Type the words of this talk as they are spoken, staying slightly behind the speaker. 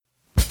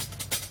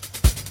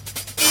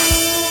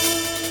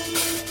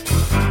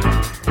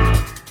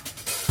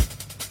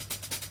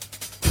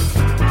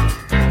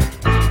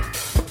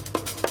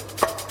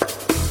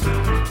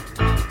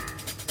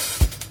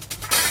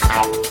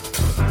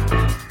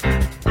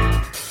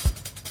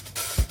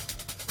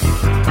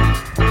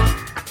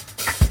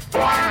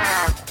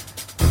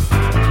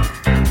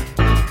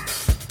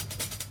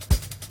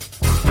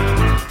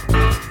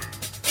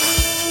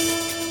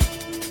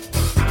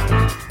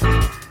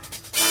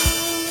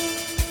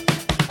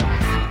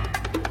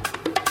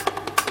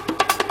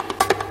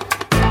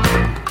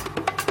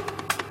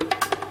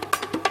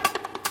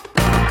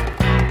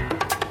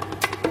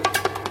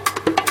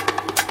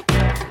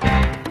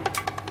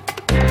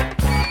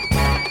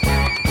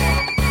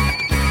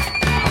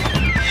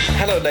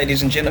Hello,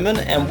 ladies and gentlemen,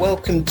 and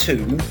welcome to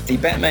the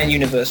Batman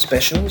Universe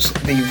Specials,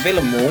 the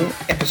Villain Wall,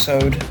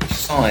 Episode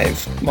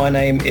 5. My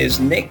name is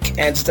Nick,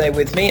 and today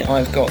with me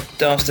I've got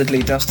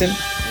Dastardly Dustin.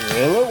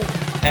 Hello.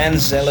 And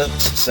Zealot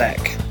Zach.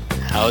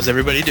 How's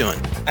everybody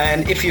doing?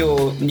 And if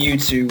you're new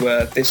to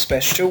this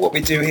special, what we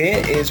do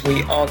here is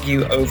we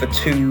argue over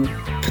two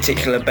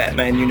particular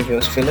Batman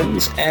Universe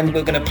villains, and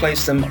we're going to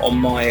place them on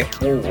my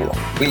wall.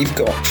 We've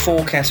got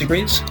four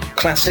categories: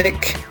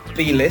 Classic,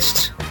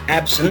 B-list,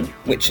 Absent,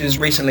 which has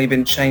recently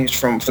been changed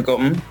from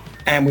Forgotten,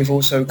 and we've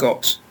also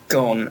got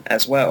Gone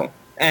as well.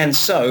 And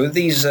so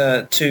these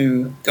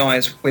two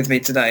guys with me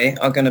today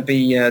are going to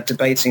be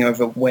debating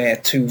over where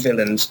two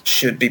villains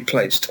should be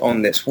placed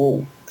on this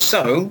wall.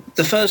 So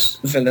the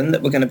first villain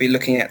that we're going to be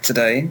looking at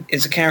today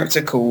is a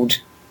character called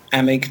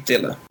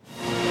Amygdala.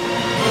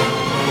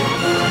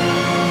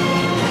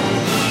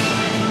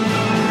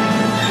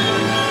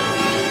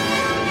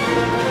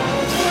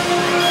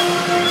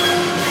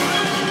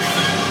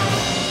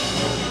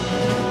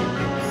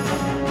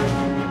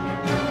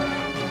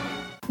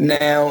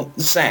 Now,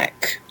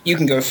 Zach, you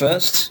can go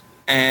first.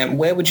 And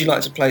where would you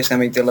like to place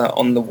Amygdala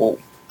on the wall?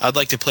 I'd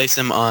like to place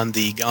him on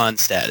the Gone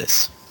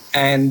status.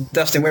 And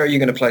Dustin, where are you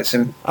going to place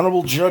him?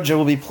 Honorable Judge, I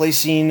will be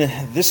placing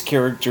this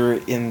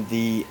character in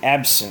the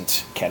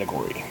Absent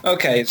category.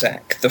 Okay,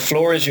 Zach, the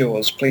floor is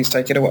yours. Please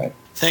take it away.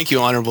 Thank you,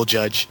 Honorable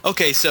Judge.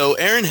 Okay, so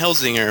Aaron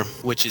Helsinger,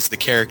 which is the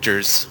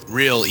character's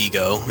real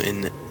ego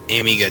in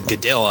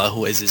Amygdala,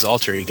 who is his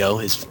alter ego,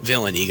 his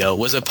villain ego,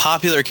 was a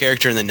popular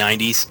character in the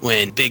 90s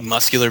when big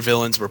muscular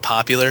villains were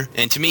popular.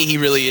 And to me, he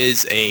really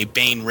is a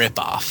Bane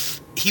ripoff.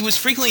 He was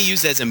frequently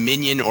used as a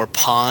minion or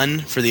pawn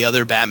for the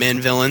other Batman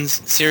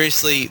villains.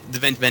 Seriously, the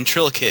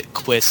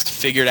ventriloquist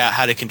figured out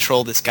how to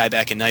control this guy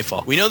back in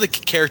Nightfall. We know the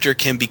character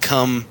can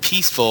become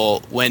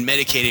peaceful when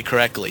medicated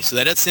correctly, so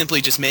that doesn't simply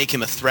just make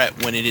him a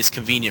threat when it is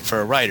convenient for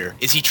a writer.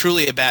 Is he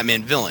truly a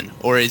Batman villain,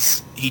 or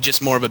is he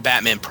just more of a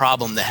Batman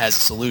problem that has a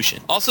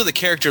solution? Also, the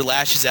character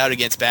lashes out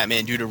against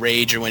Batman due to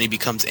rage or when he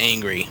becomes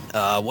angry.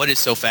 What is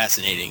so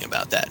fascinating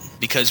about that?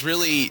 Because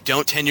really,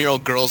 don't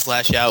 10-year-old girls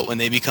lash out when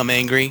they become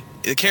angry?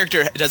 The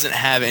character doesn't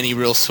have any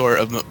real sort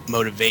of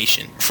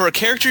motivation. For a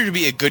character to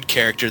be a good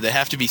character, there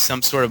have to be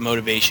some sort of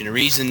motivation, a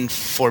reason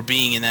for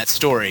being in that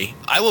story.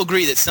 I will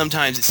agree that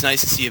sometimes it's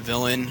nice to see a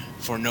villain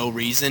for no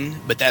reason,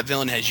 but that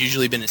villain has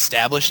usually been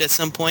established at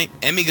some point.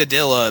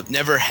 Amygdala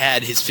never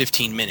had his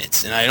 15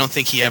 minutes, and I don't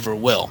think he ever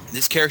will.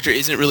 This character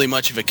isn't really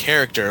much of a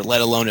character, let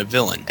alone a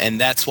villain, and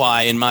that's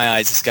why, in my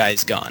eyes, this guy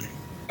is gone.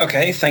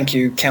 Okay, thank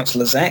you,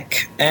 Councillor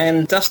Zach.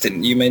 And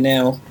Dustin, you may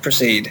now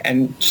proceed.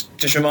 And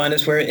just remind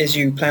us where it is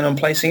you plan on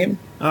placing him.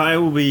 I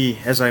will be,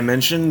 as I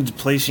mentioned,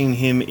 placing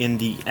him in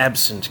the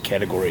Absent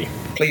category.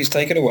 Please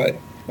take it away.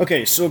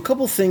 Okay, so a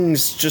couple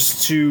things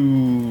just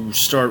to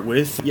start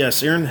with.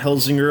 Yes, Aaron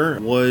Helsinger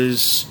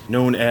was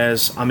known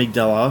as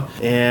Amygdala,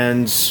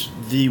 and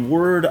the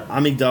word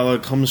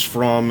amygdala comes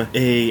from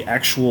a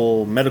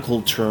actual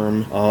medical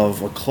term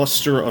of a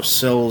cluster of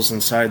cells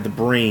inside the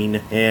brain,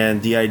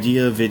 and the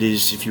idea of it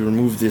is if you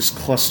remove this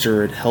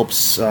cluster, it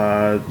helps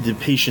the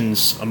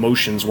patient's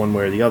emotions one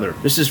way or the other.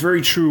 This is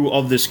very true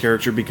of this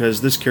character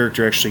because this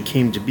character actually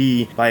came to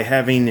be by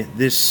having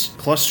this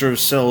cluster of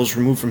cells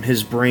removed from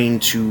his brain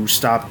to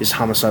stop his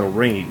homicidal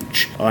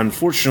rage.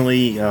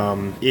 Unfortunately,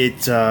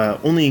 it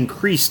only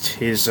increased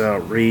his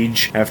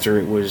rage after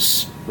it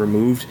was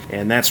removed,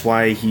 and that's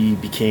why he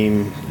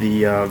became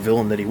the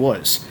villain that he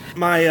was.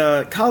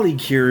 My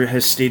colleague here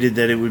has stated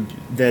that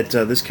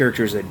this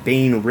character is a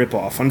Bane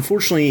ripoff.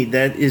 Unfortunately,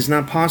 that is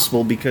not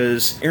possible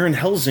because Aaron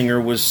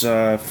Helsinger was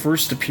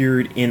first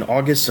appeared in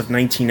August of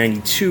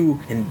 1992,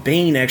 and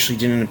Bane actually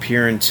didn't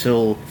appear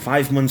until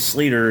 5 months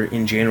later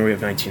in January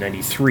of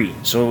 1993.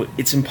 So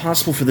it's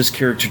impossible for this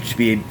character to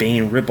be a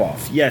Bane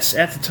ripoff. Yes,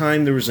 at the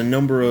time there was a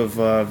number of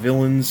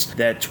villains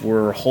that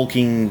were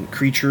hulking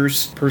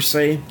creatures per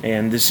se,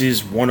 and this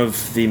is one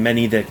of the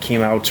many that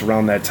came out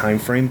around that time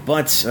frame.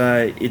 But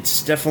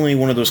it's definitely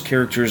one of those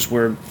characters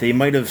where they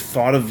might have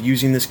thought of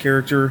using this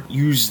character,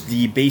 use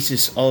the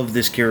basis of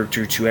this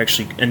character to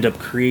actually end up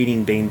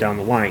creating Bane down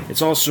the line.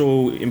 It's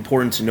also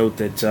important to note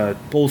that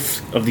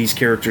both of these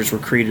characters were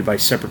created by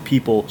separate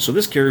people, so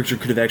this character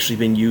could have actually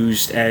been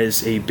used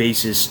as a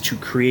basis to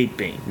create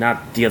Bane,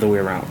 not the other way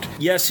around.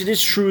 Yes, it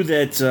is true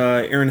that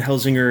Aaron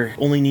Helsinger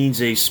only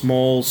needs a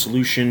small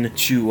solution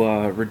to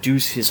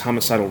reduce his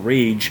homicidal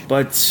rage,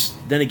 but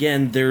then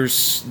again, there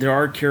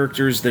are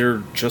characters that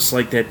are just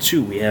like that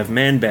too. We have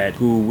Man-Bat,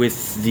 who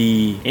with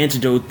the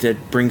antidote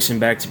that brings him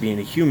back to being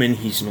a human,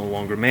 he's no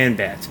longer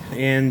Man-Bat.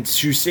 And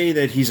to say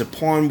that he's a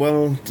pawn,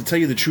 well, to tell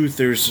you the truth,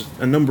 there's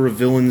a number of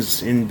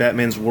villains in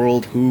Batman's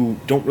world who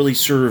don't really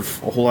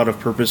serve a whole lot of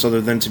purpose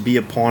other than to be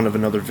a pawn of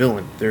another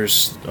villain.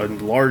 There's a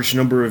large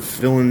number of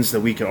villains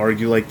that we could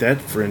argue like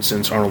that. For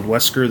instance, Arnold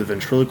Wesker, the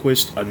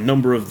ventriloquist. A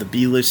number of the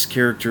B-list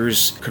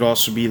characters could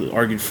also be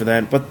argued for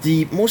that. But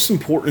the most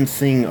important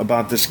thing about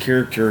about this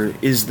character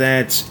is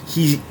that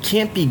he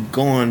can't be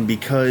gone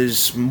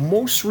because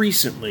most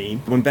recently,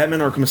 when Batman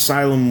Arkham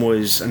Asylum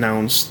was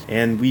announced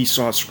and we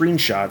saw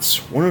screenshots,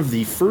 one of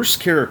the first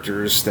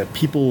characters that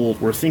people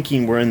were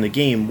thinking were in the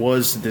game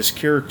was this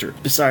character,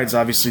 besides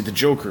obviously the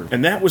Joker.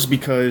 And that was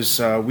because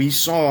we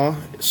saw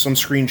some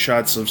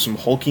screenshots of some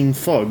hulking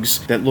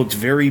thugs that looked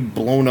very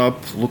blown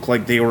up, looked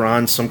like they were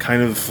on some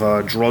kind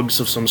of drugs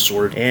of some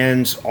sort,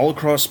 and all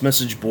across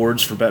message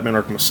boards for Batman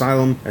Arkham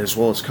Asylum, as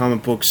well as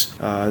comic books,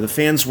 the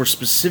fans were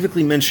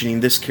specifically mentioning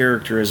this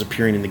character as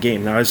appearing in the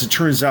game. Now, as it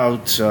turns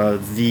out,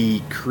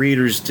 the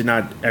creators did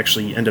not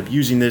actually end up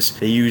using this.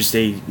 They used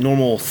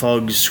normal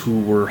thugs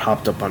who were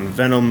hopped up on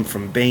Venom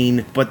from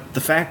Bane, but the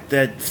fact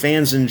that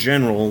fans in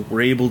general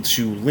were able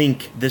to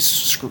link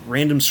this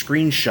random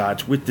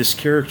screenshot with this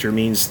character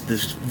means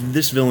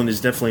this villain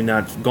is definitely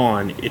not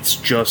gone, it's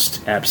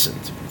just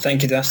absent.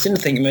 Thank you, Dustin. I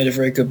think you made a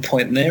very good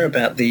point there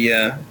about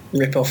the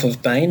rip-off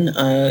of Bane.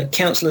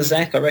 Councillor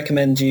Zach, I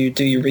recommend you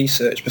do your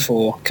research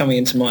before coming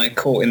into my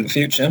court in the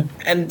future.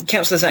 And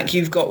Councillor Zach,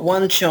 you've got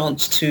one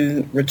chance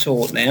to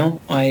retort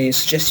now. I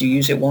suggest you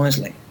use it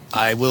wisely.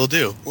 I will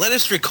do. Let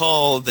us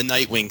recall the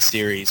Nightwing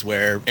series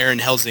where Aaron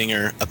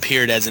Helsinger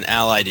appeared as an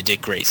ally to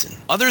Dick Grayson.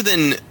 Other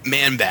than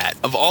Man-Bat,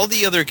 of all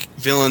the other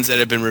villains that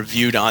have been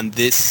reviewed on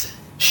this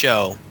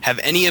show, have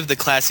any of the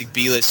classic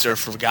B-list or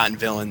forgotten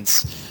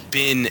villains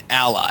been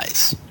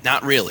allies?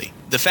 Not really.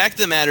 The fact of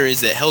the matter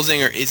is that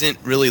Helsinger isn't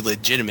really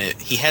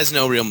legitimate. He has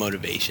no real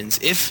motivations.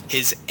 If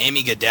his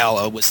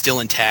amygdala was still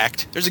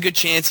intact, there's a good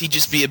chance he'd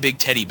just be a big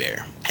teddy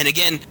bear. And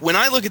again, when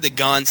I look at the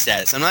Gone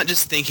status, I'm not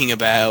just thinking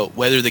about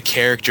whether the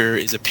character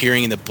is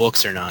appearing in the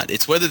books or not.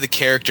 It's whether the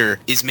character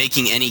is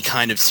making any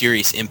kind of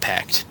serious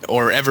impact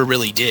or ever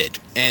really did.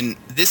 And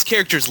this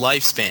character's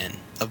lifespan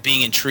of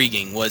being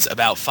intriguing was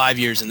about 5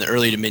 years in the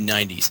early to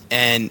mid-90s.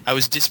 And I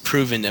was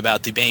disproven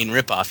about the Bane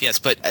ripoff, yes,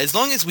 but as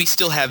long as we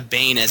still have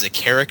Bane as a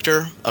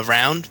character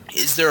around,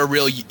 is there a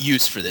real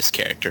use for this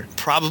character?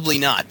 Probably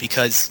not,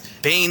 because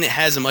Bane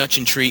has a much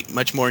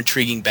more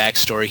intriguing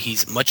backstory.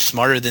 He's much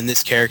smarter than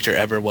this character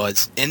ever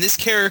was. And this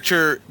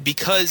character,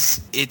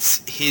 because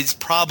his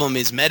problem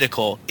is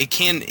medical, he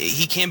can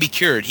be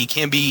cured. He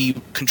can be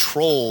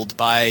controlled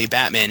by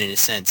Batman in a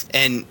sense.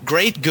 And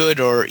great, good,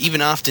 or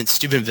even often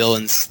stupid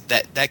villains,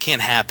 that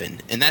can't happen.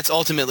 And that's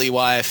ultimately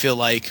why I feel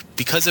like,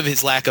 because of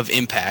his lack of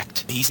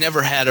impact, he's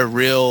never had a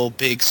real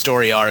big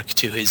story arc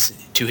to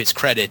his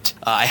credit.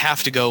 I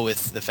have to go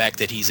with the fact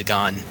that he's a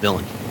gone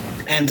villain.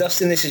 And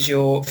Dustin, this is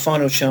your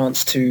final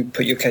chance to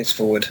put your case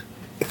forward.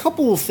 A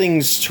couple of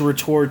things to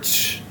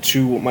retort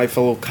to what my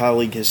fellow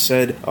colleague has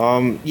said.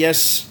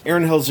 Yes,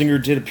 Aaron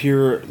Helsinger did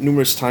appear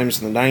numerous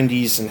times in the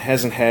 90s and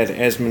hasn't had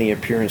as many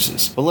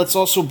appearances. But let's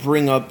also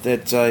bring up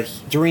that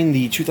during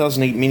the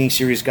 2008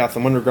 miniseries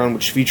Gotham Underground,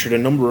 which featured a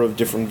number of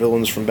different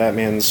villains from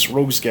Batman's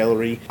Rogues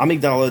Gallery,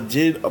 Amygdala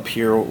did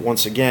appear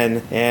once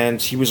again,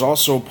 and he was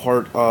also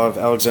part of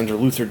Alexander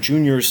Luthor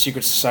Jr.'s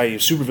Secret Society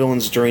of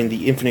Supervillains during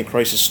the Infinite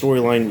Crisis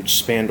storyline, which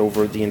spanned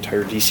over the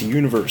entire DC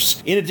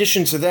universe. In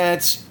addition to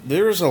that,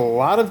 there's a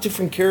lot of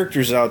different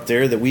characters out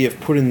there that we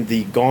have put in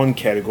the Gone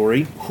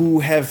category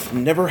who have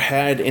never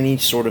had any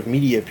sort of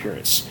media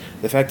appearance.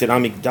 The fact that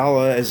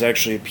Amygdala has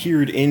actually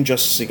appeared in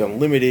Justice League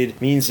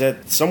Unlimited means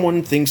that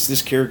someone thinks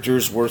this character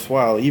is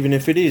worthwhile, even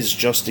if it is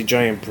just a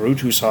giant brute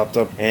who's hopped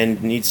up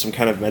and needs some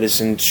kind of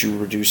medicine to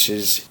reduce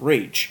his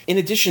rage. In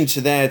addition to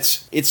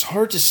that, it's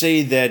hard to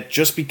say that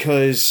just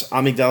because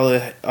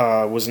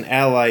Amygdala was an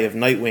ally of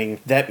Nightwing,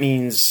 that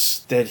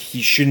means that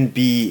he shouldn't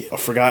be a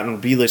forgotten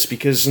B-list,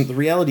 because the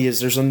reality is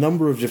there's a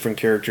number of different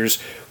characters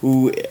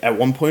who at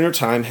one point or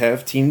time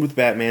have teamed with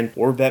Batman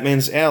or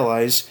Batman's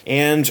allies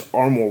and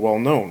are more well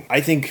known. I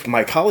think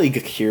my colleague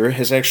here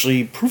has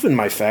actually proven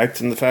my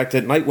fact, and the fact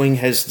that Nightwing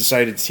has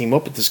decided to team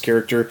up with this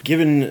character,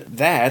 given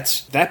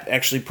that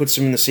actually puts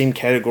him in the same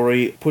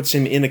category, puts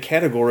him in a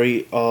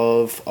category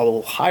of a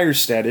little higher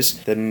status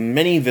than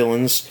many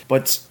villains,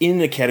 but in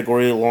a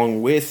category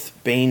along with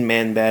Bane,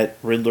 Man-Bat,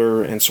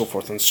 Riddler, and so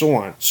forth and so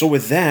on. So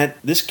with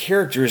that, this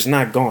character is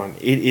not gone.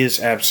 It is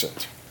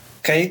absent.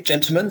 Okay,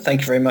 gentlemen,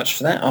 thank you very much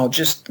for that. I'll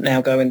just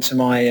now go into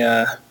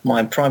my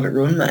my private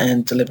room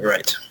and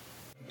deliberate.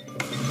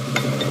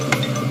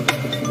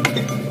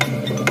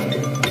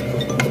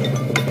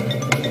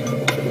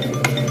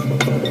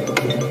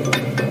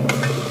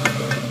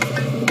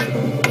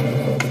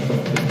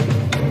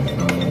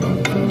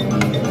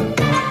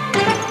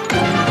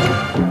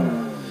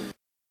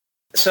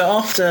 So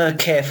after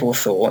careful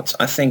thought,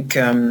 I think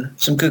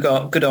some good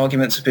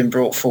arguments have been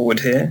brought forward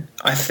here.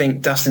 I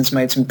think Dustin's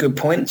made some good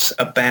points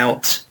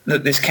about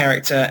that this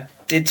character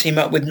did team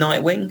up with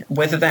Nightwing.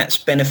 Whether that's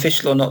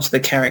beneficial or not to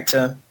the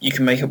character, you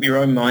can make up your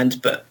own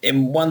mind, but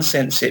in one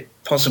sense it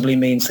possibly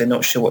means they're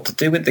not sure what to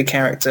do with the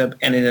character,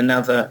 and in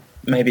another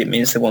maybe it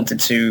means they wanted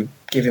to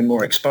give him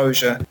more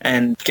exposure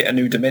and get a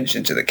new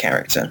dimension to the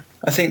character.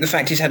 I think the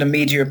fact he's had a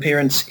media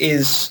appearance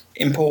is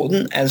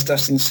important, as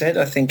Dustin said.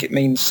 I think it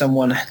means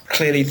someone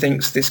clearly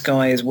thinks this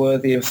guy is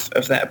worthy of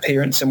that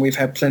appearance, and we've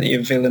had plenty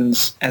of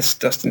villains, as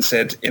Dustin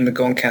said, in the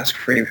Gone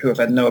category who have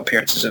had no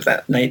appearances of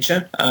that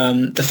nature.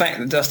 The fact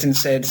that Dustin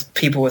said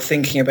people were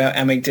thinking about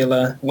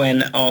Amygdala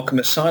when Arkham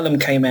Asylum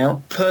came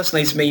out,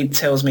 personally to me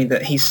tells me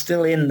that he's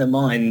still in the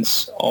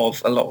minds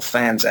of a lot of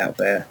fans out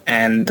there,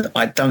 and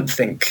I don't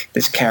think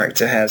this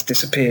character has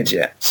disappeared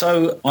yet.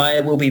 So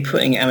I will be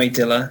putting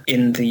Amygdala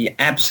in the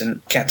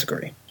absent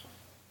category.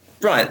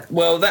 Right,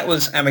 well, that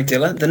was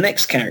Amygdala. The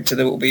next character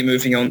that we'll be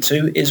moving on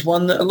to is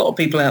one that a lot of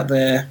people out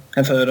there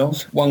have heard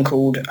of, one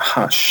called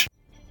Hush.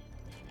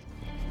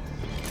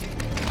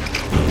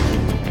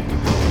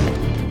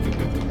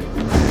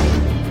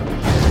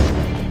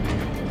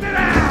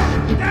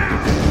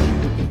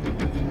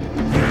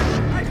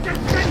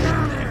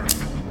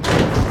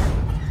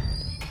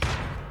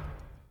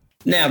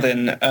 Now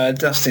then,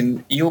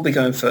 Dustin, you'll be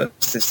going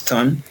first this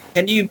time.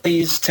 Can you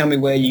please tell me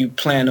where you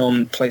plan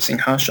on placing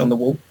Hush on the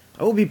wall?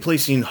 I will be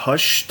placing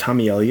Hush,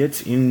 Tommy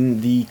Elliott, in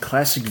the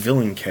classic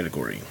villain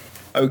category.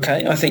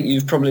 Okay, I think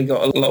you've probably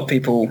got a lot of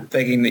people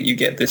begging that you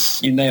get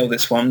this, you nail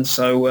this one,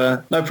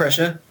 so no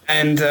pressure.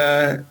 And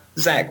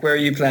Zach, where are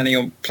you planning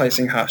on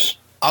placing Hush?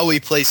 I'll be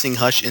placing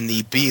Hush in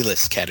the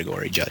B-list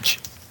category, Judge.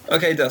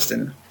 Okay,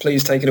 Dustin,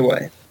 please take it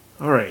away.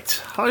 All right,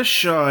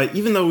 Hush,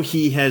 even though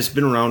he has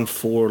been around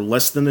for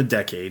less than a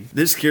decade,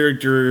 this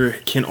character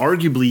can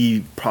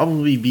arguably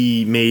probably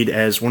be made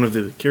as one of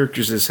the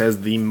characters that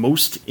has the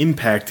most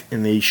impact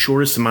in the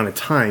shortest amount of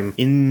time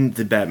in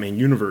the Batman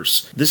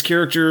universe. This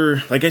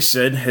character, like I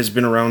said, has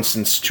been around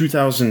since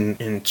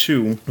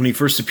 2002 when he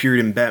first appeared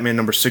in Batman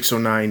number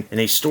 609 in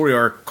a story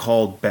arc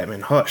called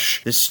Batman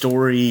Hush. This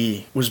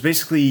story was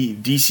basically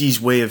DC's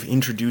way of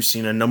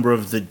introducing a number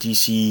of the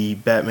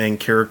DC Batman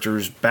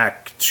characters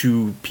back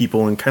to people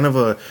and kind of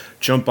a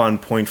jump on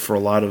point for a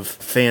lot of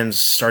fans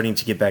starting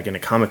to get back into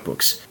comic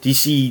books.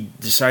 DC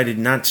decided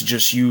not to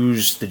just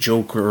use the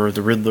Joker or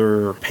the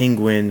Riddler or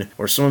Penguin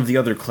or some of the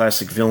other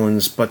classic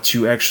villains, but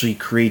to actually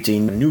create a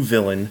new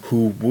villain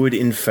who would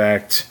in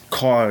fact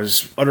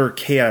cause utter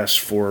chaos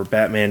for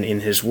Batman in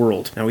his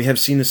world. Now, we have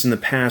seen this in the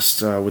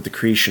past with the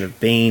creation of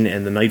Bane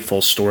and the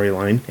Nightfall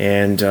storyline,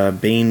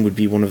 and Bane would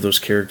be one of those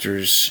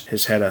characters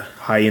has had a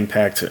high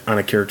impact on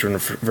a character in a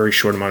very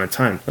short amount of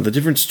time. Now, the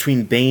difference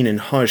between Bane and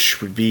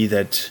Hush would be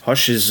that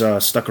Hush is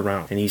stuck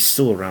around, and he's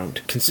still around.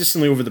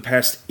 Consistently over the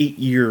past 8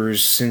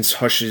 years since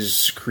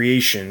Hush's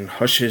creation,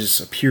 Hush has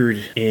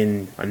appeared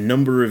in a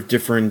number of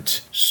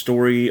different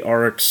story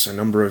arcs, a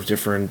number of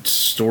different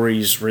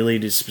stories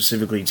related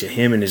specifically to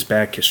him and his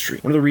back history.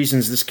 One of the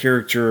reasons this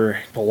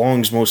character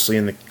belongs mostly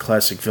in the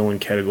classic villain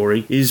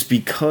category is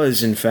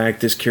because, in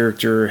fact, this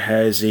character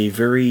has a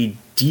very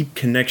deep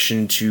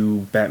connection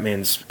to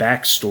Batman's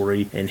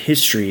backstory and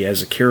history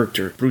as a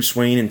character. Bruce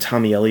Wayne and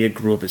Tommy Elliott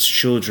grew up as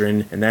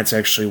children, and that's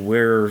actually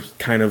where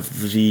kind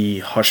of the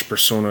Hush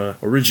persona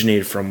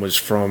originated from, was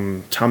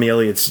from Tommy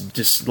Elliott's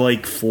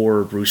dislike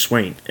for Bruce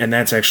Wayne, and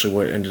that's actually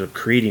what ended up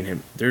creating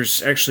him.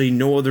 There's actually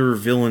no other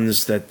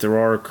villains that there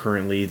are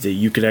currently that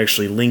you could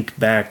actually link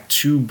back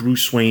to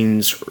Bruce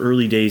Wayne's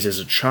early days as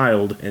a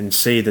child and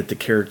say that the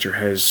character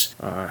has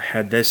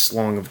had this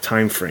long of a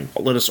time frame.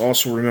 Let us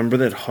also remember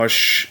that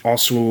Hush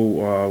also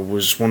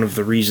was one of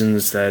the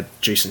reasons that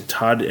Jason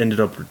Todd ended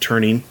up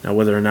returning. Now,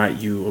 whether or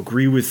not you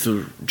agree with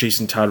the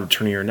Jason Todd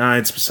returning or not,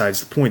 it's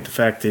besides the point. The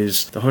fact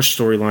is, the Hush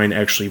storyline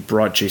actually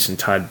brought Jason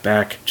Todd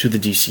back to the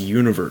DC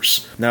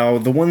universe. Now,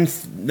 the one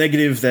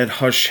negative that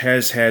Hush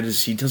has had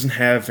is he doesn't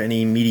have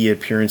any media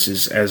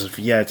appearances as of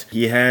yet.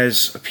 He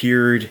has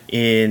appeared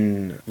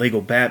in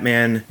Lego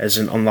Batman as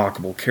an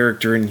unlockable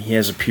character, and he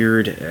has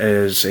appeared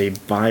as a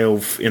bio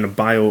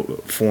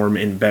form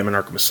in Batman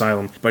Arkham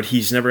Asylum, but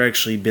he's never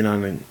actually been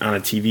on a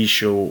TV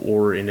show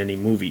or in any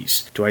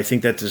movies. Do I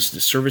think that does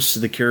disservice to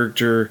the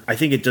character? I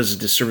think it does a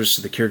disservice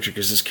to the character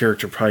because this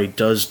character probably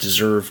does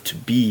deserve to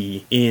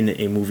be in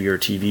a movie or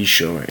TV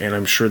show, and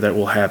I'm sure that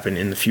will happen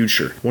in the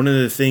future. One of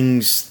the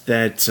things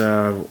that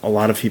a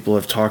lot of people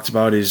have talked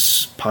about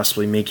is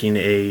possibly making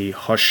a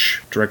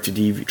Hush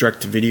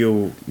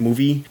direct-to-video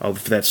movie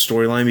of that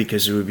storyline,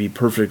 because it would be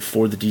perfect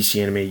for the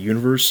DC animated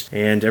universe,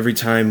 and every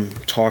time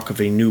talk of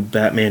a new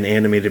Batman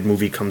animated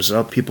movie comes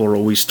up, people are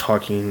always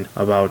talking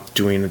about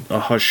doing a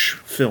Hush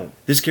film.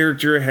 This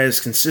character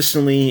has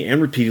consistently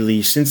and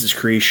repeatedly since its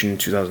creation in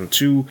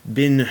 2002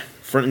 been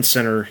front and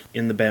center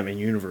in the Batman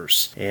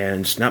universe,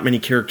 and not many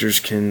characters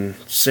can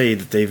say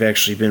that they've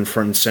actually been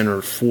front and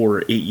center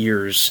for 8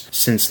 years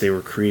since they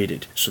were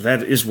created. So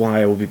that is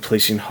why I will be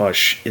placing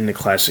Hush in the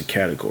classic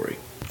category.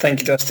 Thank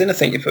you, Dustin. I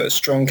think you put a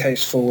strong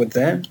case forward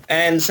there.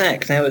 And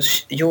Zach, now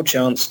it's your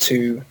chance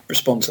to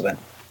respond to that.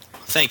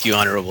 Thank you,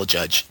 Honorable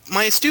Judge.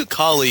 My astute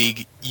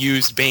colleague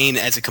used Bane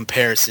as a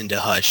comparison to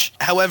Hush.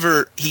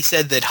 However, he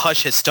said that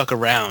Hush has stuck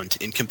around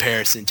in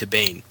comparison to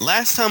Bane.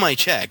 Last time I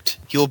checked,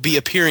 he'll be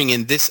appearing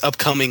in this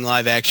upcoming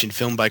live-action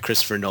film by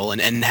Christopher Nolan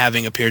and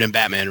having appeared in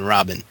Batman and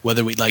Robin.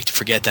 Whether we'd like to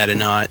forget that or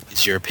not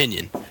is your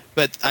opinion.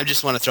 But I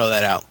just want to throw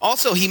that out.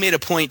 Also, he made a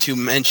point to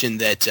mention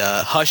that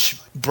Hush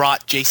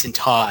brought Jason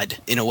Todd,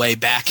 in a way,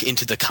 back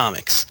into the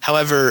comics.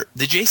 However,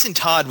 the Jason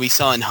Todd we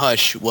saw in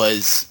Hush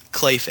was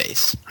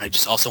Clayface. I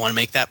just also want to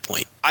make that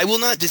point. I will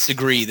not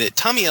disagree that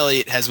Tommy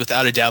Elliott has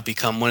without a doubt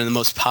become one of the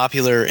most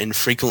popular and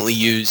frequently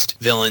used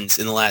villains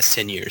in the last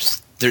 10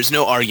 years. There's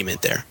no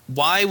argument there.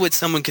 Why would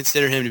someone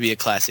consider him to be a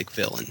classic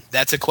villain?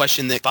 That's a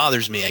question that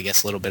bothers me, I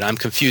guess, a little bit. I'm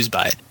confused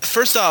by it.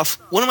 First off,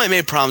 one of my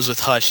main problems with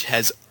Hush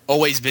has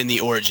always been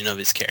the origin of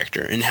his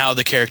character and how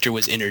the character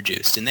was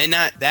introduced. And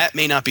that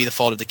may not be the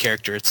fault of the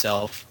character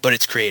itself, but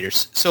its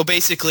creators. So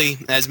basically,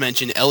 as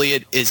mentioned,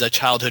 Elliot is a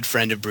childhood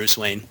friend of Bruce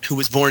Wayne who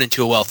was born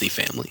into a wealthy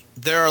family.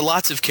 There are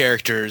lots of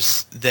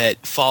characters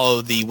that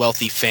follow the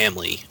wealthy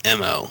family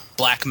MO.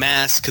 Black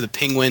Mask, the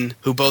Penguin,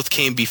 who both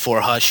came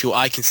before Hush, who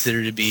I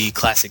consider to be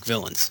classic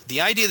villains.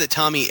 The idea that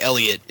Tommy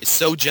Elliott is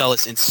so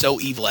jealous and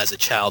so evil as a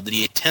child that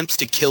he attempts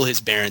to kill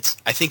his parents,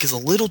 I think is a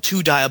little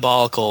too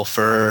diabolical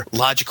for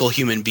logical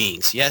human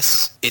beings.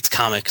 Yes, it's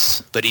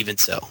comics, but even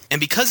so. And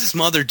because his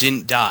mother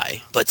didn't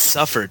die, but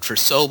suffered for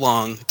so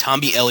long,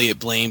 Tommy Elliott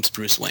blames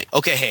Bruce Wayne.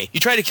 Okay, hey, you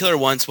tried to kill her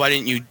once, why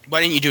didn't you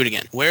do it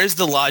again? Where's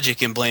the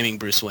logic in blaming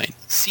Bruce Wayne?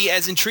 See,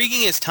 as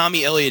intriguing as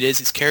Tommy Elliott is,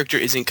 his character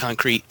isn't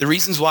concrete. The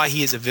reasons why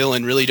he is a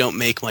villain really don't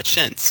make much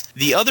sense.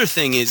 The other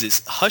thing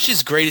is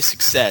Hush's greatest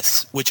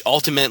success, which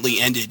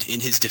ultimately ended in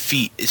his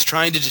defeat, is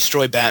trying to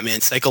destroy Batman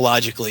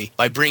psychologically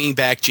by bringing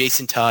back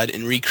Jason Todd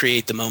and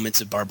recreate the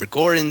moments of Barbara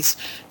Gordon's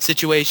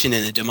situation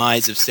and the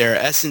demise of Sarah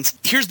Essence.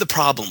 Here's the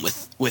problem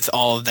with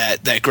all of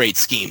that great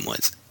scheme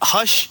was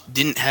Hush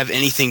didn't have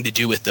anything to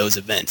do with those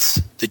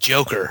events. The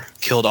Joker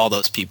killed all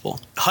those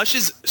people.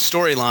 Hush's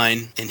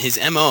storyline and his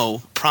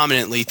MO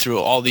prominently through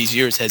all these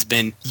years has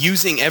been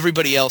using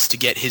everybody else to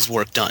get his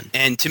work done.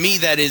 And to me,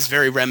 that is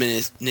very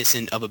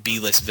reminiscent of a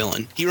B-list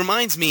villain. He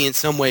reminds me in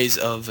some ways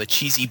of a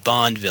cheesy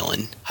Bond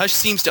villain. Hush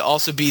seems to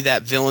also be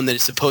that villain that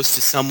is supposed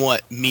to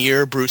somewhat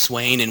mirror Bruce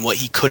Wayne and what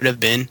he could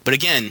have been. But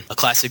again, a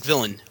classic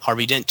villain.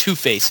 Harvey Dent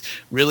Two-Face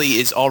really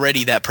is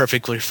already that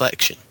perfect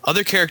reflection.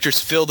 Other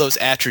characters fill those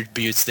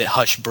attributes that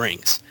Hush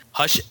brings.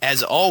 Hush,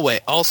 as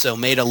always, also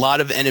made a lot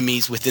of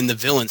enemies within the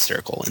villain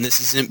circle, and this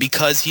isn't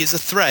because he is a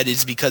threat,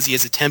 it's because he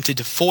has attempted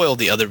to foil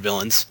the other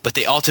villains, but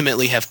they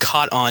ultimately have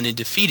caught on and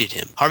defeated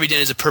him. Harvey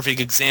Dent is a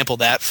perfect example of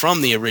that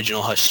from the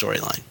original Hush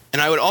storyline.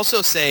 And I would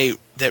also say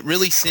that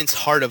really since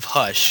Heart of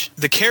Hush,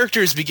 the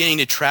character is beginning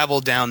to travel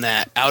down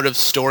that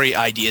out-of-story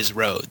ideas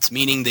roads,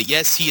 meaning that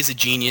yes, he is a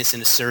genius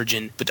and a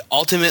surgeon, but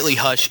ultimately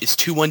Hush is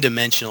too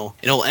one-dimensional,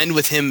 and it'll end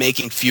with him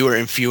making fewer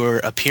and fewer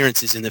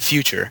appearances in the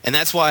future. And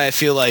that's why I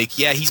feel like,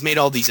 yeah, he's made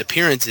all these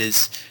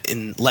appearances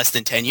in less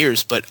than 10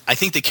 years, but I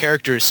think the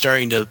character is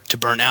starting to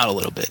burn out a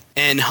little bit.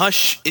 And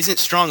Hush isn't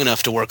strong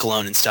enough to work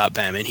alone and stop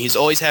Batman. He's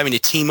always having to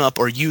team up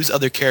or use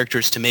other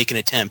characters to make an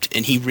attempt,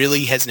 and he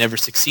really has never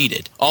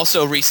succeeded.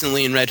 Also,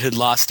 recently in Red Hood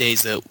Lost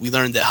Days, that we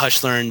learned that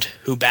Hush learned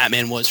who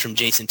Batman was from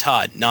Jason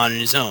Todd, not on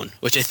his own,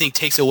 which I think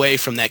takes away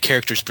from that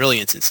character's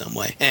brilliance in some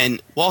way.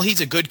 And while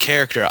he's a good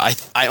character,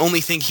 I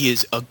only think he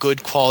is a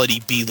good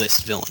quality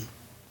B-list villain.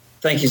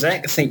 Thank you,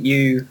 Zach. I think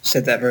you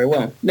said that very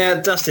well. Now,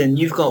 Dustin,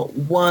 you've got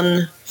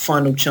one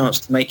final chance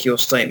to make your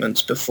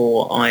statements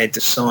before I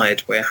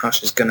decide where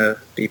Hush is going to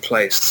be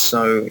placed.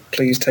 So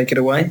please take it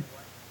away.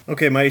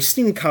 Okay, my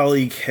esteemed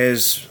colleague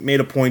has made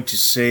a point to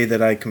say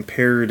that I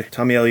compared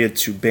Tommy Elliott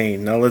to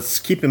Bane. Now, let's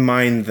keep in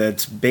mind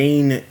that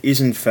Bane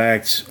is, in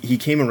fact, he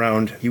came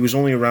around. He was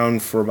only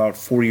around for about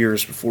 4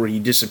 years before he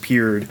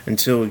disappeared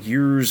until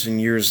years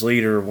and years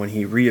later when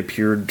he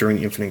reappeared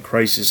during Infinite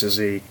Crisis as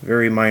a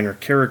very minor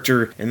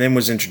character and then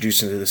was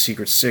introduced into the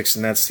Secret Six,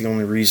 and that's the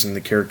only reason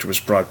the character was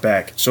brought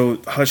back. So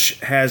Hush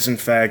has, in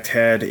fact,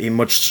 had a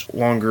much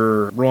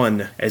longer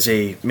run as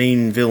a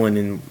main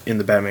villain in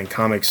the Batman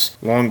comics,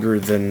 longer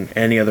than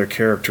any other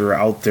character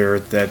out there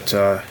that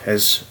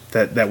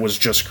that was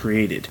just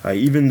created.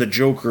 Even the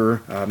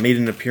Joker made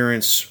an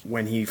appearance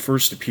when he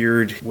first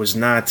appeared, was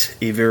not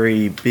a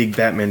very big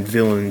Batman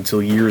villain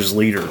until years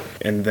later.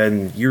 And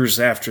then years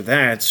after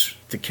that,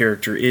 the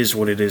character is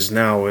what it is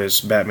now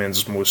as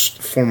Batman's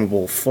most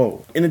formidable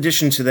foe. In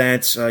addition to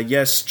that,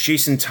 yes,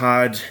 Jason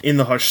Todd in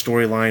the Hush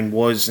storyline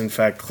was in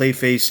fact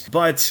Clayface,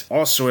 but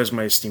also as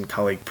my esteemed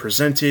colleague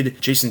presented,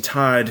 Jason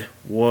Todd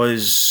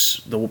was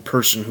the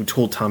person who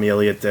told Tommy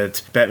Elliott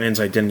that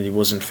Batman's identity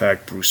was in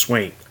fact Bruce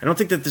Wayne. I don't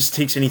think that this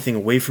takes anything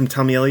away from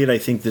Tommy Elliott. I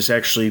think this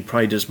actually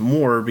probably does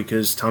more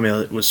because Tommy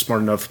Elliott was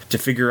smart enough to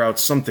figure out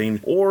something,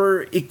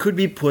 or it could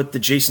be put that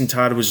Jason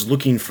Todd was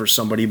looking for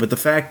somebody, but the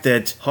fact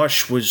that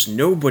Hush was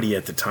nobody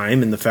at the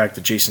time, and the fact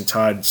that Jason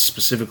Todd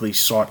specifically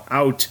sought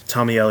out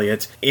Tommy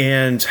Elliott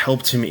and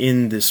helped him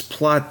in this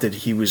plot that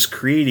he was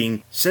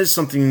creating says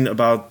something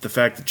about the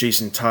fact that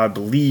Jason Todd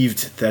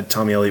believed that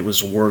Tommy Elliott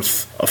was worth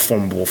a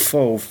formidable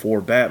foe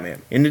for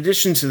Batman. In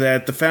addition to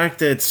that, the fact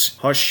that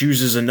Hush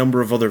uses a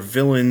number of other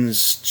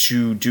villains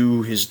to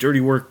do his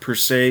dirty work per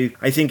se,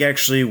 I think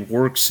actually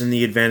works in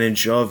the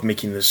advantage of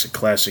making this a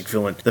classic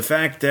villain. The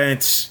fact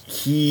that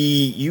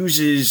he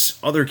uses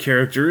other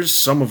characters,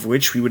 some of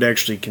which we would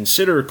actually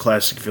consider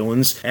classic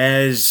villains,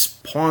 as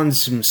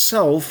pawns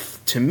himself,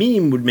 to me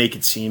would make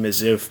it seem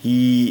as if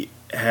he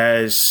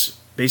has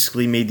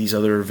basically made these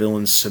other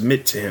villains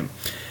submit to him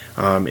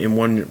in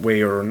one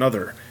way or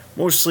another.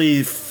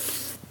 Mostly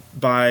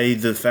by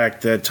the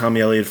fact that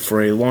Tommy Elliott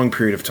for a long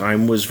period of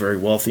time was very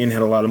wealthy and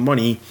had a lot of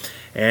money,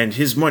 and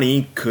his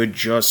money could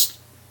just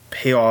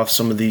pay off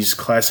some of these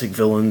classic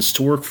villains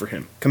to work for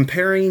him.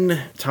 Comparing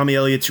Tommy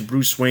Elliott to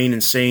Bruce Wayne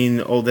and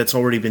saying, oh, that's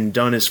already been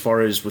done as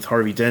far as with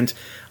Harvey Dent,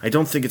 I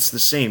don't think it's the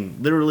same.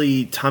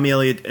 Literally, Tommy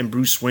Elliott and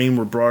Bruce Wayne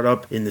were brought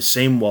up in the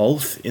same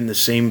wealth, in the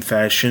same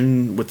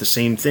fashion, with the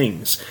same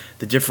things.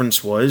 The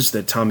difference was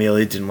that Tommy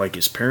Elliott didn't like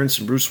his parents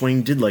and Bruce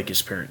Wayne did like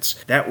his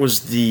parents. That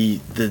was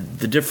the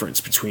difference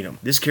between them.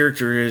 This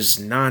character is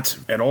not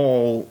at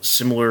all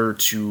similar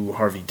to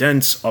Harvey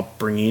Dent's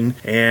upbringing,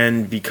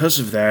 and because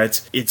of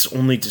that, it's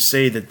only to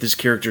say that this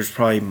character is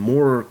probably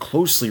more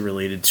closely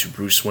related to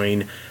Bruce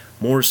Wayne,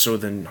 more so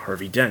than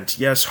Harvey Dent.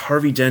 Yes,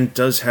 Harvey Dent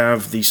does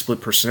have the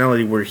split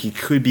personality where he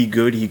could be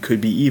good, he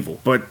could be evil.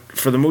 But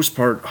for the most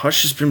part,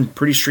 Hush has been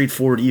pretty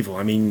straightforward evil.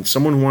 I mean,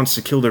 someone who wants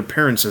to kill their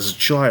parents as a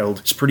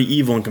child is pretty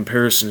evil in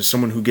comparison to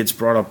someone who gets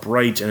brought up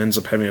right and ends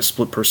up having a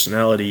split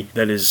personality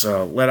that is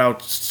let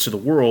out to the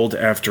world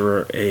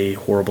after a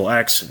horrible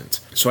accident.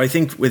 So I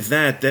think with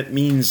that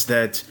means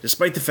that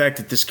despite the fact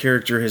that this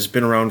character has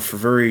been around for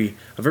a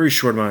very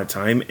short amount of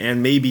time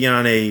and may be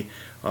on a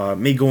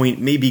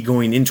may be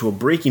going into a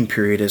breaking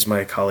period, as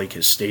my colleague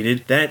has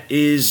stated,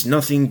 that's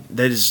nothing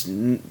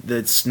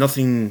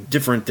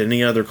different than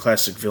any other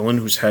classic villain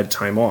who's had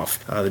time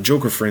off. The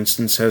Joker, for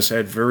instance, has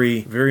had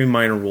very, very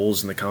minor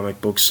roles in the comic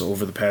books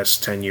over the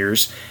past 10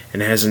 years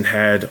and hasn't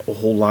had a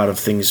whole lot of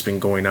things been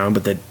going on,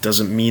 but that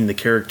doesn't mean the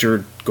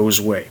character goes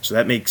away. So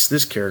that makes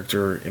this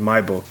character, in my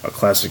book, a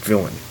classic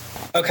villain.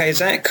 Okay,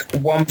 Zach,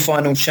 one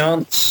final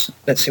chance.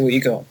 Let's see what you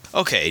got.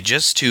 Okay,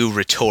 just to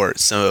retort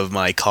some of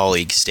my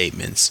colleagues'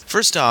 statements.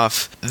 First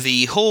off,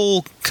 the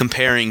whole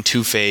comparing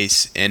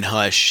Two-Face and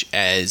Hush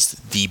as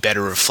the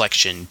better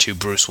reflection to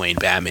Bruce Wayne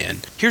Batman.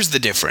 Here's the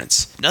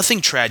difference. Nothing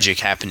tragic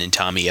happened in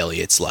Tommy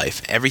Elliott's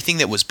life. Everything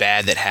that was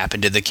bad that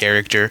happened to the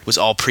character was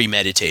all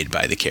premeditated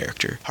by the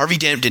character. Harvey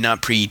Dent did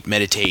not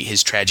premeditate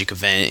his tragic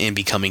event in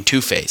becoming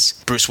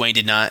Two-Face. Bruce Wayne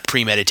did not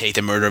premeditate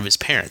the murder of his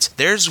parents.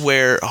 There's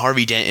where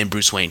Harvey Dent and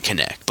Bruce Wayne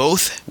connect.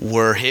 Both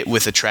were hit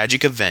with a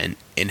tragic event,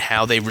 and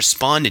how they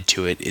responded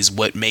to it is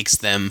what makes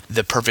them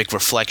the perfect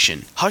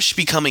reflection. Hush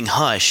becoming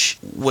Hush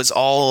was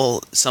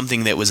all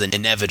something that was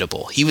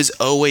inevitable. He was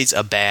always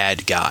a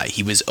bad guy.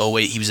 He was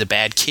a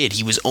bad kid.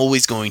 He was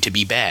always going to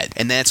be bad.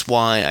 And that's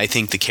why I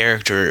think the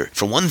character,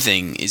 for one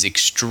thing, is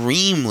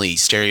extremely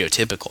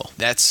stereotypical.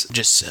 That's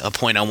just a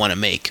point I want to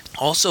make.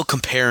 Also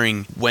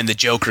comparing when the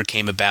Joker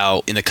came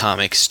about in the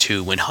comics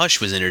to when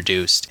Hush was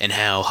introduced, and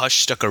how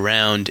Hush stuck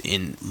around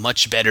in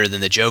much better than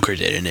the Joker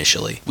did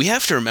initially. We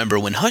have to remember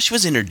when Hush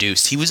was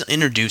introduced, he was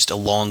introduced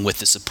along with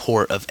the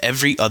support of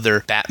every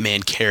other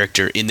Batman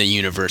character in the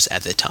universe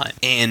at the time.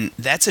 And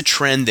that's a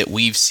trend that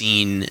we've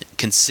seen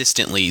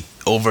consistently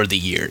over the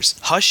years.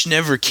 Hush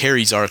never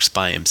carries arcs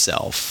by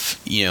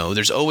himself. You know,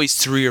 there's always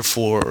 3 or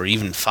 4 or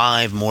even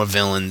 5 more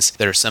villains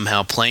that are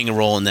somehow playing a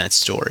role in that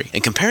story.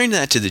 And comparing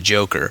that to the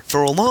Joker,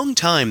 for a long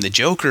time, the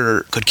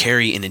Joker could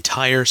carry an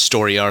entire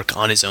story arc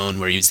on his own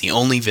where he was the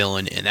only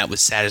villain, and that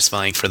was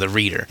satisfying for the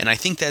reader. And I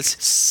think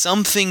that's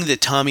something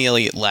that Tommy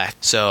Elliott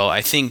lacked. So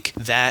I think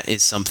that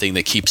is something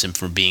that keeps him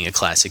from being a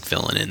classic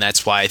villain. And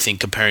that's why I think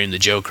comparing the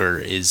Joker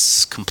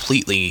is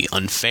completely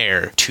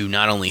unfair to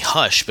not only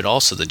Hush, but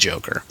also the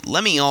Joker.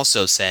 Let me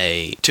also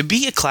say, to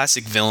be a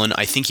classic villain,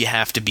 I think you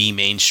have to be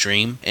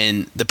mainstream.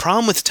 And the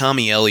problem with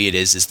Tommy Elliott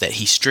is that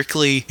he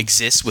strictly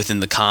exists within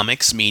the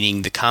comics,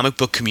 meaning the comic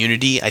book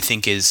community, I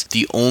think, is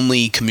the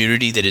only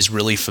community that is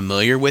really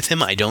familiar with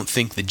him. I don't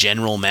think the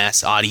general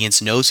mass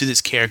audience knows who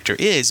this character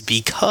is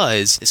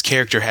because this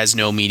character has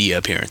no media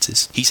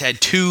appearances. He's had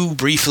 2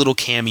 brief little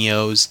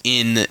cameos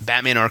in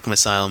Batman Arkham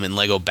Asylum and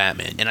Lego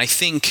Batman. And I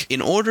think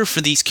in order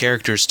for these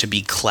characters to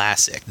be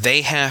classic,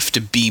 they have to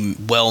be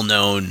well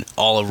known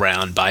all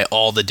around by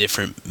all the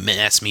different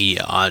mass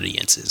media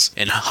audiences,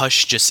 and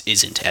Hush just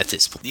isn't at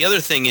this point. The other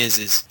thing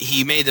is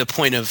he made the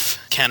point of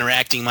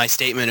counteracting my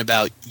statement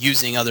about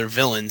using other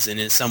villains, and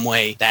in some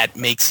way that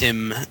makes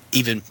him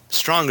even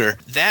stronger.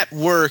 That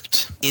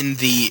worked in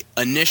the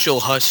initial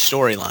Hush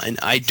storyline.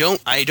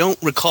 I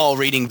don't recall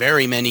reading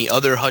very many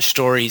other Hush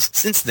stories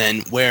since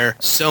then where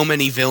so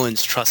many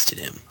villains trusted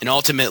him, and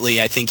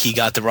ultimately I think he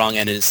got the wrong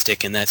end of the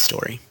stick in that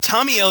story.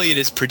 Tommy Elliott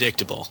is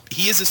predictable.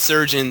 He is a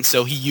surgeon,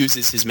 so he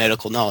uses his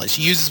medical knowledge knowledge.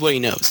 He uses what he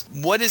knows.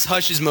 What is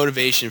Hush's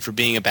motivation for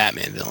being a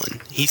Batman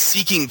villain? He's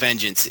seeking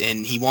vengeance,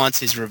 and he wants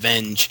his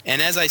revenge.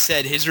 And as I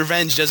said, his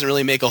revenge doesn't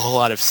really make a whole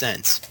lot of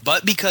sense.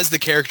 But because the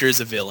character is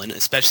a villain,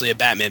 especially a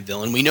Batman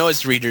villain, we know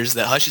as readers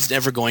that Hush is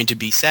never going to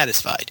be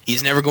satisfied.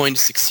 He's never going to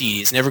succeed.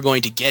 He's never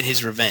going to get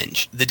his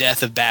revenge. The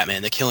death of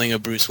Batman, the killing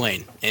of Bruce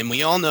Wayne. And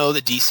we all know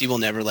that DC will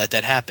never let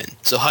that happen.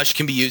 So Hush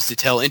can be used to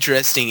tell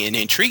interesting and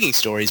intriguing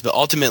stories, but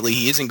ultimately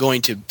he isn't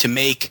going to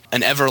make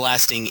an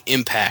everlasting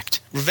impact.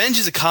 Revenge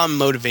is a common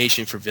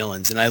motivation for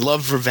villains, and I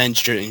love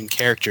revenge-driven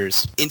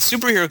characters. In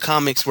superhero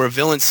comics where a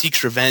villain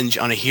seeks revenge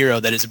on a hero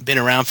that has been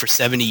around for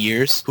 70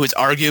 years, who is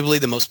arguably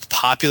the most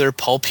popular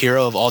pulp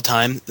hero of all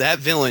time, that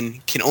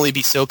villain can only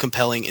be so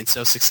compelling and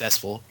so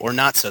successful, or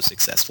not so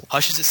successful.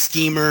 Hush is a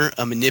schemer,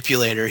 a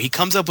manipulator. He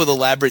comes up with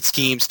elaborate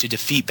schemes to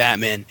defeat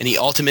Batman, and he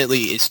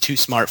ultimately is too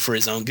smart for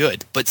his own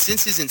good. But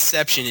since his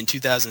inception in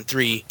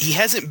 2003, he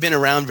hasn't been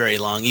around very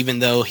long, even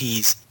though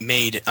he's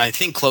made, I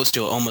think, close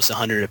to almost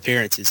 100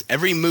 appearances.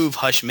 Every move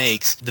Hush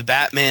makes, the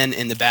Batman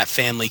and the Bat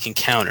family can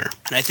counter.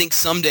 And I think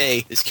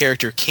someday this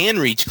character can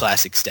reach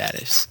classic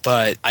status,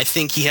 but I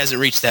think he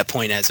hasn't reached that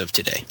point as of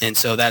today. And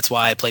so that's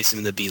why I place him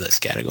in the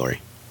B-list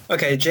category.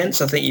 Okay, gents,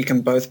 I think you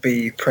can both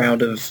be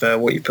proud of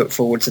what you put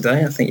forward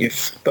today. I think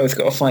you've both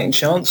got a fighting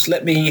chance.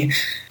 Let me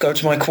go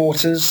to my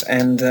quarters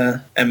and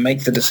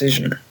make the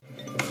decision.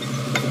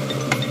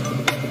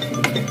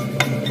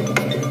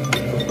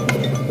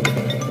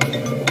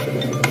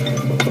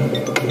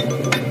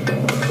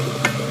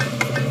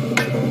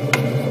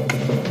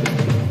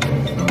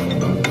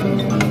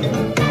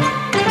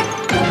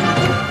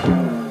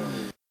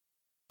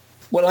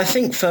 Well, I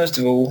think, first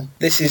of all,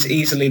 this is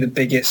easily the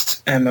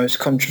biggest and most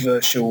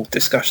controversial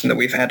discussion that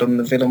we've had on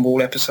the Villain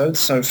Wall episodes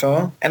so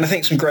far, and I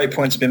think some great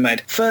points have been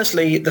made.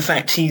 Firstly, the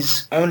fact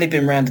he's only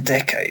been around a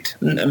decade,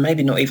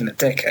 maybe not even a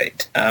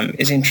decade,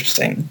 is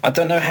interesting. I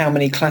don't know how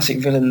many classic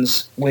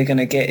villains we're going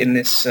to get in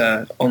this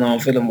on our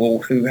Villain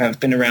Wall who have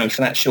been around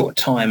for that short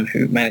time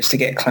who managed to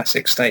get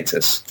classic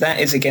status. That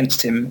is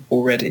against him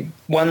already.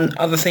 One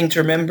other thing to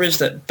remember is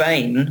that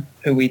Bane,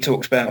 who we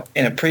talked about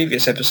in a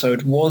previous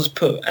episode, was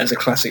put as a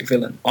classic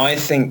villain. I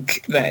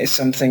think that is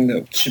something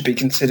that should be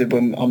considered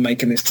when I'm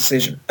making this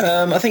decision.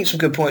 I think some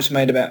good points were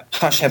made about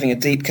Hush having a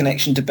deep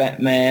connection to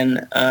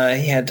Batman.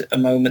 He had a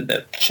moment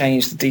that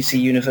changed the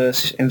DC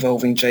universe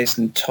involving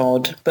Jason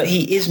Todd, but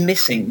he is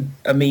missing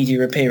a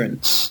media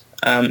appearance.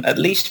 At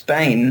least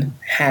Bane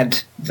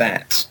had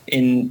that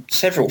in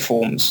several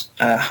forms.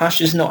 Hush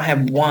has not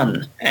had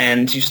one,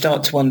 and you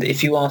start to wonder,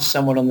 if you ask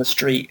someone on the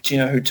street, do you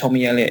know who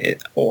Tommy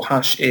Elliott or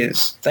Hush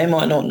is? They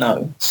might not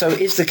know. So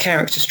is the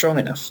character strong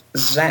enough?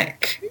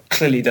 Zach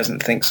clearly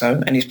doesn't think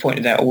so, and he's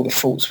pointed out all the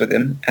faults with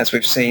him, as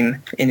we've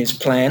seen in his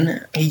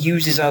plan. He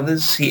uses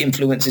others, he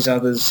influences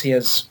others, he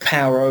has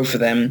power over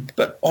them,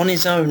 but on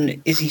his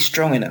own, is he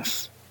strong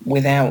enough?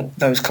 Without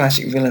those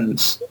classic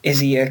villains, is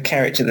he a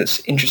character that's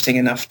interesting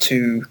enough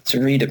to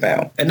read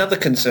about? Another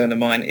concern of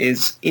mine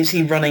is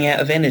he running out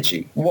of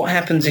energy? What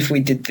happens if we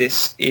did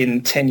this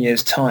in 10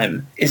 years'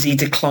 time? Is he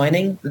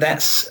declining?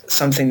 That's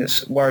something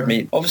that's worried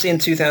me. Obviously in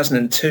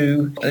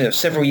 2002,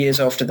 several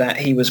years after that,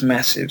 he was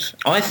massive.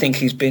 I think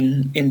he's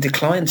been in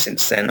decline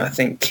since then. I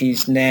think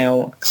he's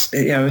now,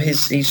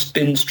 he's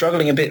been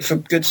struggling a bit for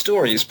good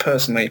stories,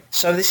 personally.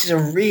 So this is a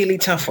really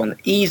tough one,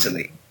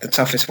 easily the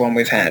toughest one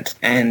we've had.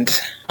 And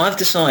I've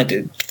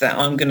decided that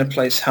I'm going to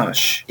place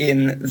Hush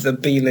in the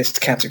B-list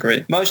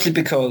category, mostly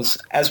because,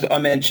 as I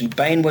mentioned,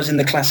 Bane was in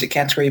the classic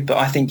category, but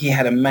I think he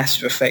had a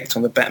massive effect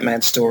on the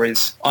Batman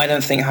stories. I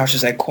don't think Hush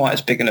has had quite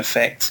as big an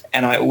effect,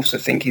 and I also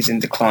think he's in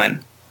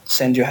decline.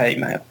 Send your hate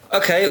mail.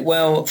 Okay,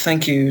 well,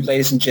 thank you,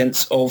 ladies and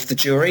gents of the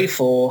jury,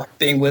 for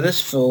being with us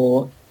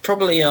for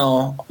probably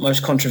our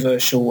most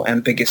controversial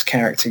and biggest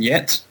character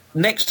yet.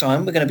 Next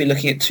time, we're going to be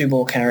looking at two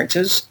more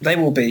characters. They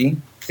will be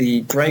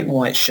the Great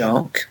White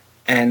Shark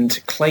and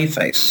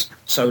Clayface.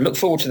 So look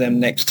forward to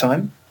them next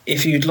time.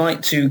 If you'd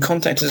like to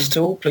contact us at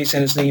all, please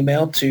send us an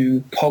email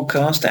to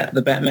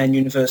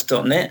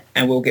podcast@thebatmanuniverse.net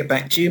and we'll get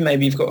back to you.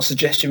 Maybe you've got a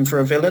suggestion for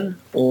a villain,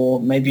 or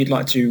maybe you'd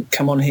like to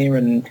come on here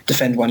and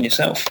defend one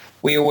yourself.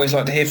 We always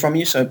like to hear from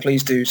you, so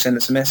please do send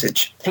us a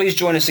message. Please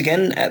join us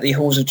again at the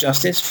Halls of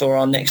Justice for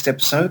our next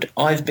episode.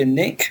 I've been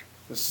Nick.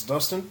 This is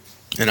Dustin.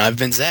 And I've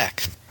been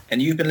Zach.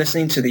 And you've been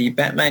listening to the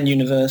Batman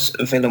Universe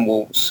Villain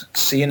Walls.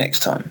 See you next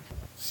time.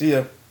 See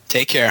ya.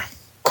 Take care.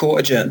 Court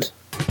adjourned.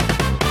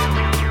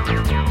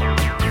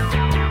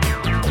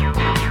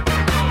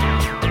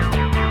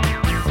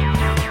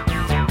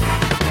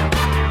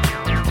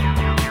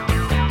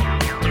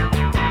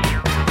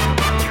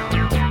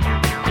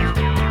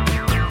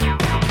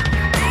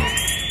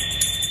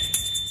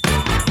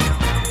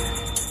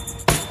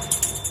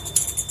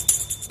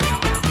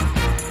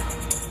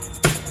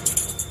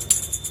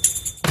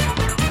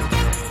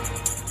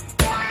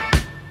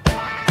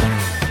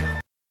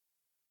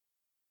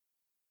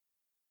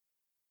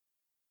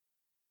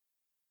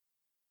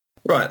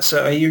 Right,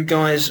 so are you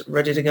guys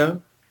ready to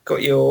go?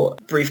 Got your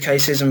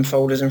briefcases and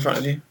folders in front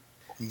of you?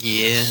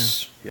 Yeah.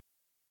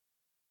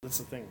 That's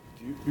the thing.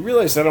 You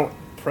realize I don't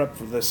prep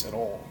for this at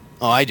all.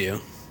 Oh, I do.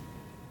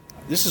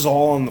 This is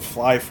all on the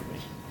fly for me.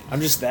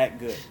 I'm just that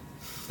good.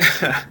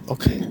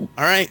 Okay.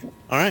 All right.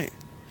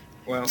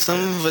 Well, Some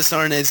of us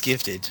aren't as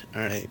gifted.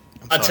 All right.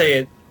 I tell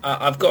you,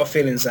 I've got a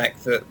feeling, Zach,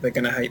 that they're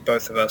going to hate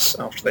both of us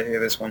after they hear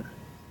this one.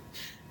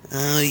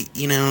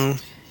 You know,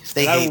 if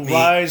they And I hate will me,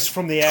 rise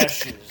from the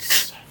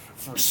ashes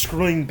for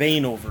screwing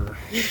Bane over.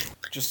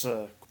 Just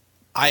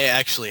I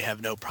actually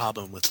have no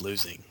problem with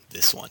losing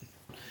this one.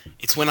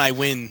 It's when I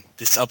win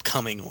this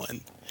upcoming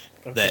one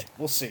that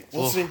we'll see.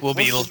 We'll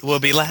be laughing. We'll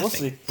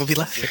We'll be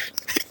laughing.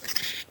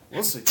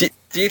 We'll see.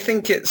 Do you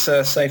think it's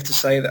safe to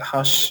say that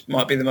Hush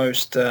might be the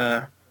most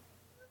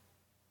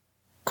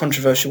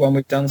controversial one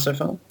we've done so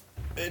far?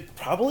 It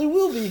probably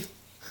will be.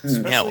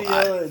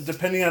 Especially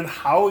depending on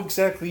how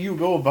exactly you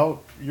go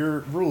about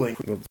your ruling.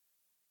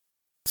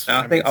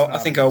 I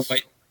think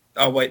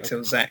I'll wait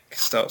till Zach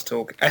starts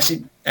talking.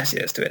 Actually,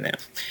 let's do it now.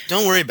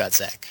 Don't worry about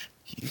Zach.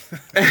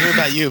 Worry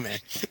about you, man.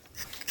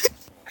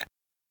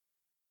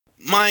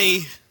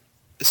 My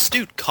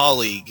astute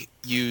colleague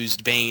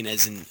used Bane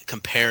as a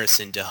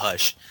comparison to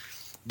Hush,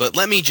 but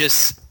let me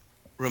just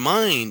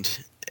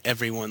remind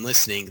everyone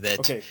listening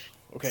that...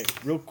 Okay,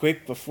 real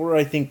quick, before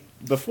you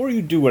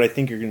do what I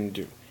think you're going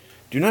to do,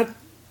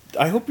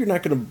 I hope you're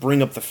not going to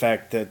bring up the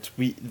fact that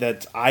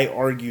I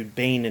argued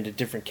Bane in a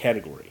different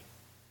category.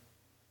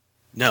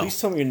 No. Please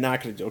tell me you're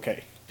not going to do.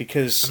 Okay,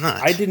 because I'm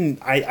not. I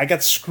didn't. I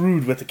got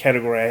screwed with the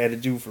category I had to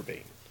do for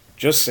Bane.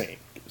 Just saying.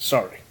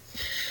 Sorry.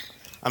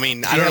 I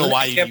mean, I don't know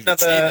why you even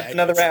say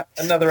that.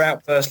 Another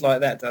outburst like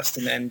that,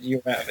 Dustin, and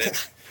you're out of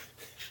it.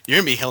 You're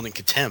going to be held in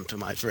contempt,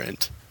 my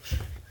friend.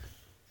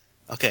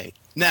 Okay,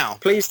 now...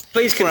 Please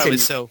continue.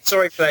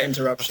 Sorry for that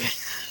interruption. Okay.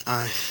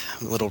 I'm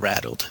a little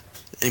rattled.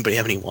 Anybody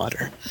have any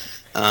water?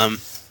 Let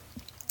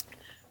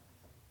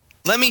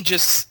me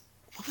just...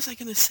 What was I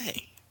going to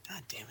say?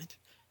 God damn it.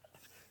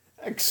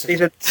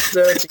 These are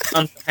dirty,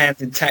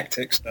 underhanded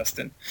tactics,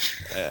 Dustin.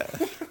 Do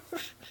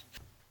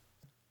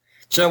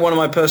you know one of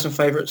my personal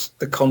favourites?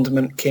 The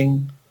Condiment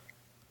King.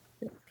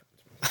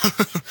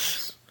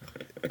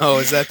 Oh,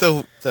 is that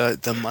the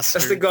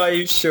mustard? That's the guy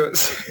who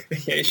shoots...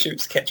 yeah, he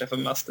shoots ketchup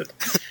and mustard.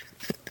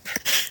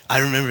 I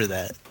remember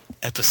that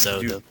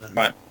episode.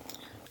 Right.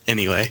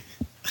 Anyway.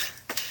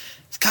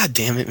 God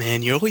damn it,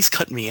 man. You're always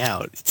cutting me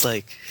out. It's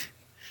like...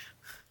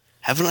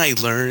 Haven't I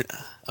learned...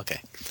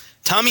 Okay.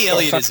 Tommy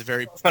Elliott is a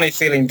very... Funny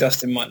feeling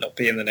Dustin might not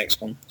be in the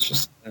next one. It's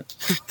just...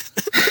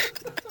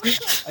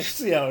 I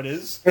see how it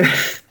is.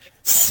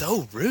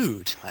 So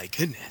rude. My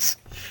goodness.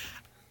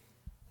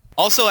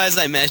 Also, as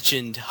I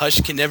mentioned, Hush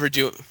can never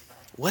do...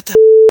 What the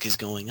is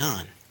going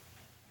on?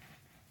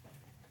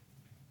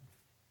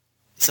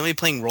 Is somebody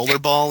playing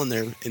rollerball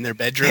in their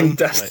bedroom?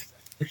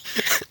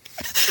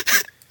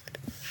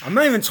 I'm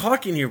not even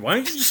talking here. Why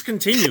don't you just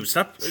continue?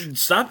 Stop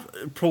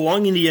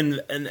prolonging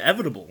the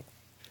inevitable.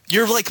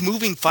 You're like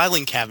moving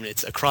filing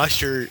cabinets across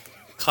your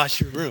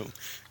room.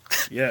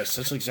 Yes,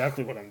 that's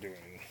exactly what I'm doing.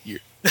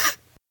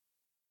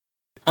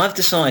 I've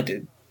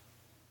decided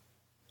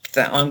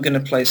that I'm going to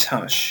place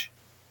Hush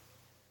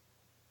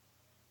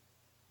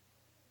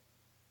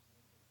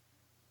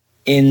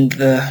in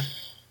the...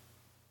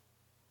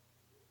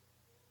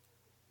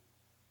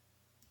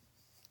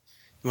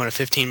 You want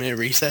a 15-minute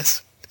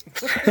recess?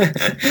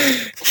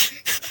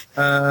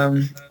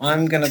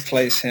 I'm going to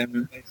place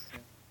him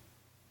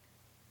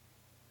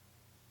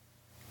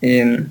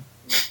in...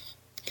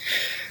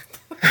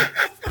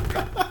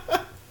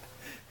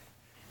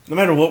 No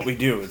matter what we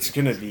do, it's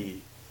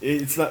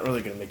not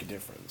really going to make a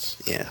difference.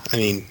 Yeah, I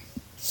mean...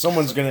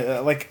 Someone's going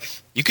to,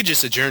 You could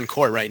just adjourn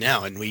court right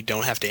now and we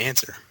don't have to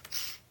answer.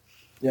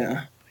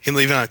 Yeah. You can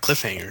leave it on a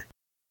cliffhanger.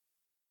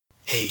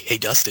 Hey,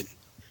 Dustin.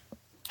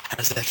 How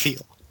does that feel?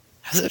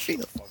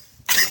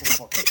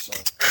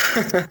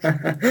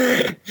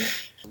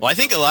 Well, I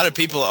think a lot of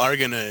people are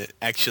going to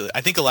I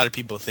think a lot of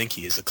people think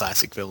he is a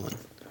classic villain.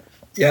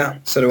 Yeah,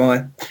 so do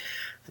I.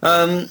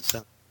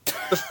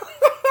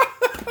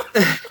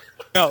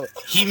 No,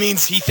 he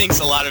means he thinks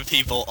a lot of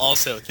people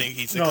also think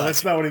he's a classic. No,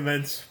 that's not what he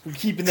meant. We're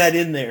keeping that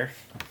in there.